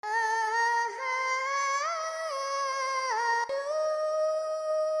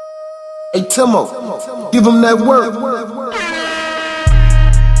Hey Timo, give him that work.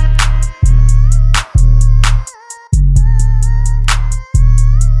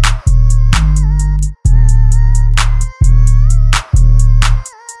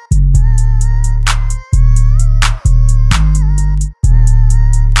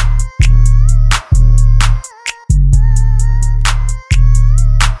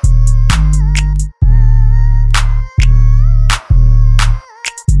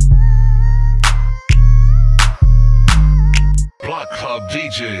 Club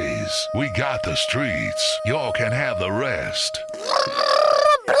DJs, we got the streets. Y'all can have the rest.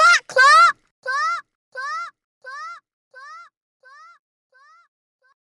 Block Club!